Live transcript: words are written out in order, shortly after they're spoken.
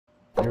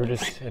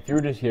If you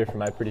were just here for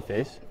my pretty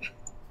face,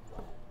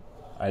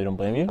 I don't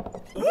blame you.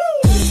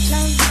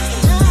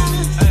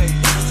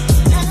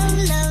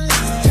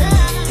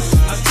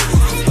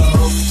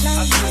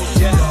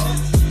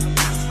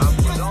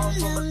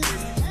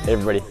 Hey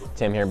everybody,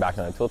 Tim here, back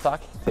on the Tool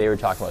Talk. Today we're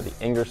talking about the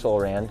Ingersoll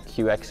Rand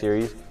QX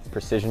Series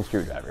Precision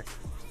Screwdriver.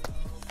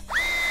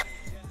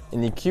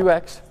 In the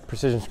QX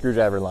Precision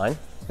Screwdriver line,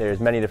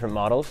 there's many different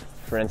models.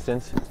 For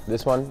instance,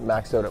 this one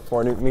maxed out at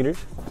 4 Newton meters.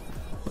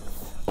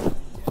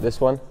 This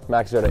one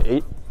maxed out at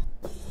 8.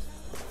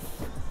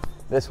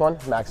 This one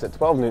maxed at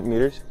 12 Newton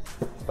meters.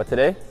 But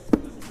today,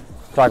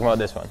 we're talking about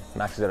this one,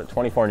 maxes out at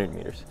 24 Newton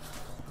meters.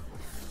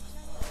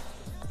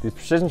 These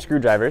precision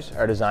screwdrivers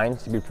are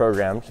designed to be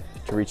programmed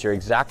to reach your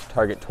exact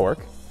target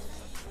torque.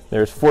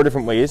 There's 4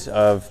 different ways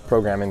of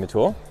programming the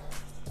tool.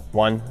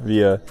 One,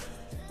 via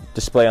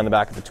display on the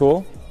back of the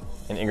tool,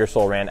 an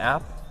Ingersoll Rand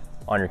app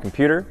on your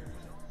computer,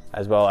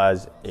 as well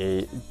as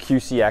a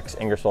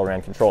QCX Ingersoll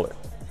Rand controller.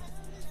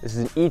 This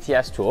is an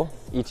ETS tool.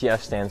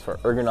 ETS stands for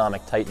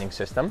Ergonomic Tightening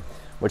System,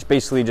 which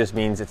basically just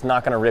means it's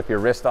not going to rip your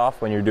wrist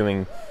off when you're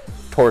doing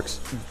torques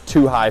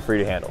too high for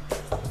you to handle.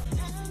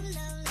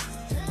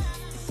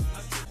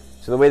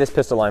 So the way this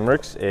pistol line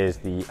works is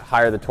the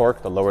higher the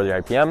torque, the lower the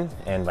RPM,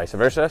 and vice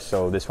versa.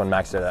 So this one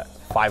maxed out at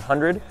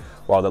 500,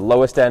 while the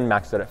lowest end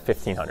maxed out at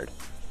 1500.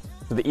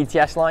 So the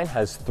ETS line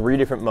has 3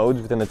 different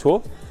modes within the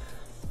tool.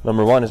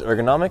 Number 1 is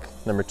ergonomic,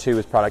 number 2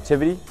 is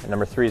productivity, and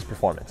number 3 is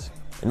performance.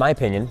 In my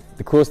opinion,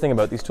 the coolest thing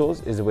about these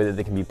tools is the way that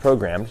they can be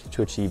programmed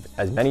to achieve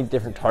as many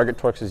different target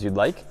torques as you'd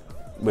like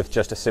with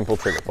just a simple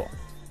trigger pull.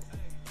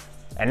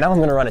 And now I'm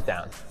going to run it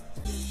down.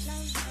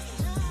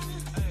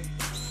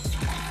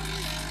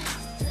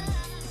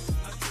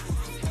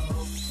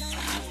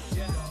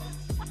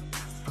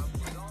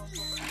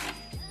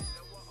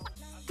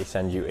 They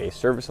send you a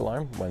service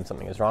alarm when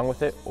something is wrong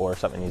with it or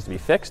something needs to be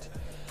fixed.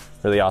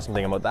 Really awesome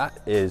thing about that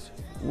is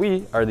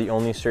we are the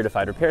only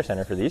certified repair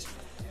center for these.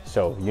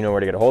 So you know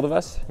where to get a hold of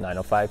us,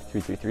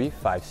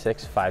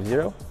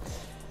 905-333-5650.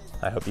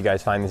 I hope you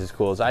guys find this as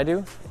cool as I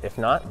do. If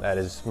not, that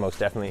is most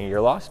definitely your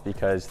loss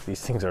because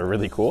these things are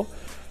really cool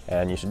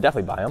and you should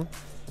definitely buy them.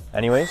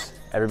 Anyways,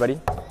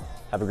 everybody,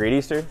 have a great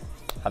Easter,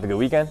 have a good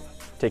weekend,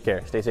 take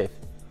care, stay safe.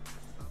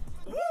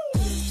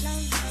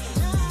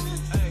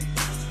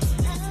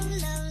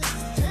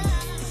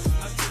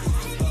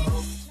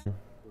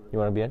 You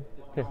want to be in?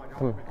 Here,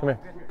 come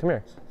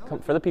here.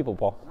 Come for the people,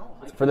 Paul.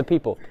 For the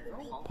people.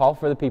 Paul,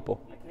 for the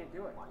people.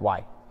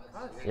 Why?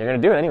 You're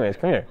going to do it anyways.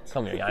 Come here.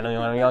 Come here. I know you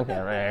want to be on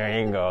camera. There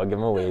you go. Give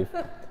him a wave.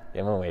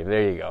 Give him a wave.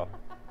 There you go.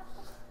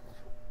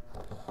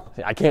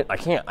 See, I can't.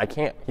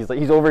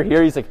 He's over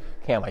here. He's like,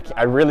 Cam,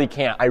 I really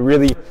can't. I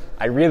really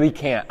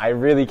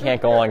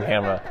can't go on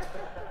camera.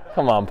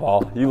 Come on,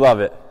 Paul. You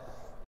love it.